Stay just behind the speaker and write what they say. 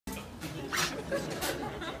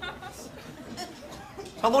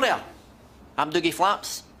Hello there. I'm Dougie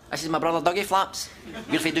Flaps. This is my brother Dougie Flaps.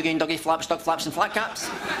 You're for Dougie and Dougie Flaps, Doug Flaps and flat caps.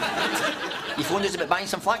 You phoned us about buying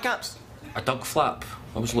some flat caps? A Doug Flap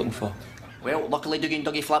I was looking for. Well, luckily Dougie and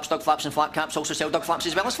Dougie Flaps, Doug Flaps and flat caps also sell Doug Flaps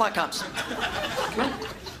as well as flat caps. Come on.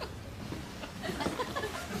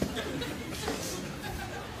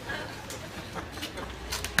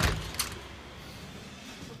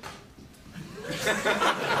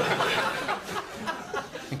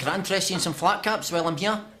 Can I interest you in some flat caps while I'm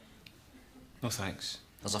here? No thanks.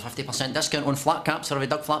 There's a 50% discount on flat caps for every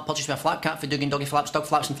Doug Flap purchase with a flat cap for Dougie and Dougie Flaps, Doug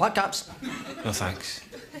Flaps and flat caps. No thanks.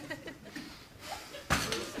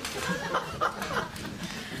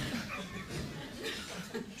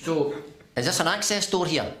 So, is this an access door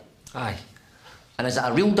here? Aye. And is it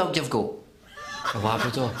a real dog you've got? A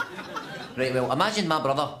Labrador. Right, well, imagine my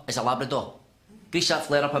brother is a Labrador. Grease that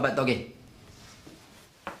flare up a bit, Dougie.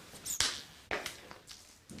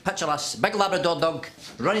 Picture this, big Labrador dog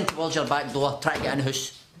running towards your back door, trying to get in the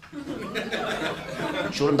house.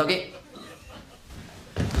 Show him, Dougie.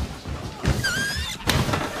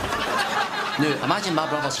 Now, imagine my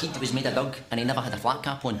brother's heat was made of Doug and he never had a flat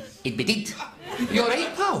cap on. He'd be dead. You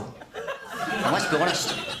alright, pal? And let's be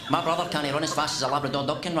honest, my brother can't run as fast as a Labrador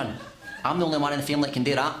dog can run. I'm the only one in the family that can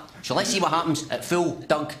do that. So let's see what happens at full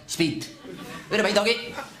Doug speed. Wait a minute,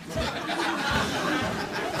 Dougie.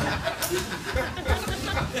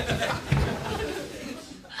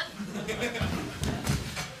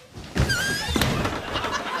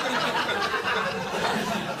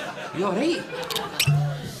 You alright?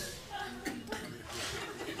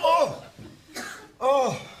 Oh!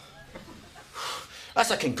 Oh!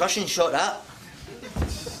 That's a concussion shot, that.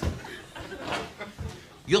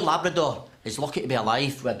 Your Labrador is lucky to be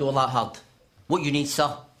alive with a door that hard. What you need,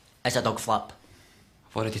 sir, is a Doug Flap.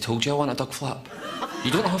 I've already told you I want a Doug Flap. You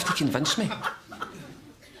don't have to convince me.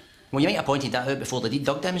 Well, you might have pointed that out before the deed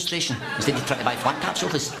dog demonstration, instead of trying to buy flat caps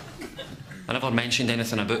off us. I never mentioned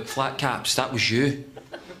anything about flat caps. That was you.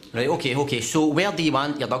 Right, okay. So where do you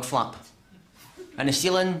want your Doug Flap? In the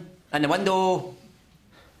ceiling? In the window?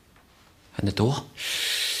 In the door.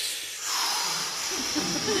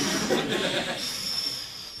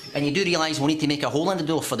 And you do realise we'll need to make a hole in the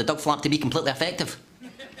door for the Doug Flap to be completely effective?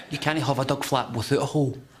 You can't have a Doug Flap without a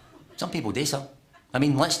hole. Some people do, sir. I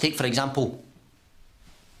mean, let's take, for example,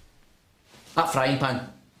 that frying pan.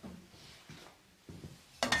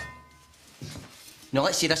 Now,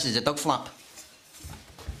 let's say this is a Doug Flap.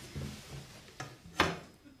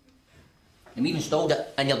 And we've installed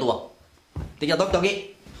it in your door. Did your dog, Dougie?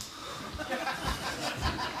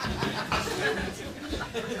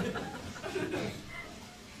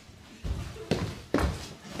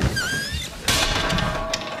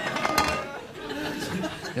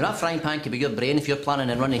 Now, that frying pan could be your brain if you're planning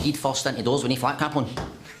on running heat first into doors with no flat cap on.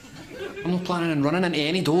 I'm not planning on running into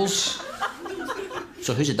any doors.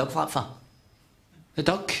 So who's the Doug Flap for? The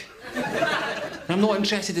Doug. I'm not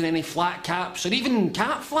interested in any flat caps or even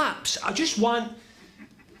cat flaps. I just want...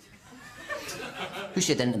 Who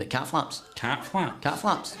said anything about cat flaps? Cat flap. Cat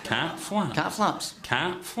flaps? Cat flap. Cat flaps?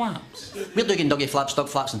 Cat flaps. We're Dougie and Dougie Flaps, Doug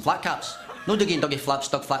Flaps and flat caps. No Dougie and Dougie Flaps,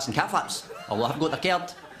 Doug Flaps and cat flaps. Although I've got the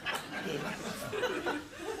card.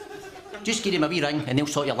 Just give him a wee ring and they'll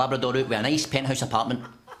sort your Labrador out with a nice penthouse apartment.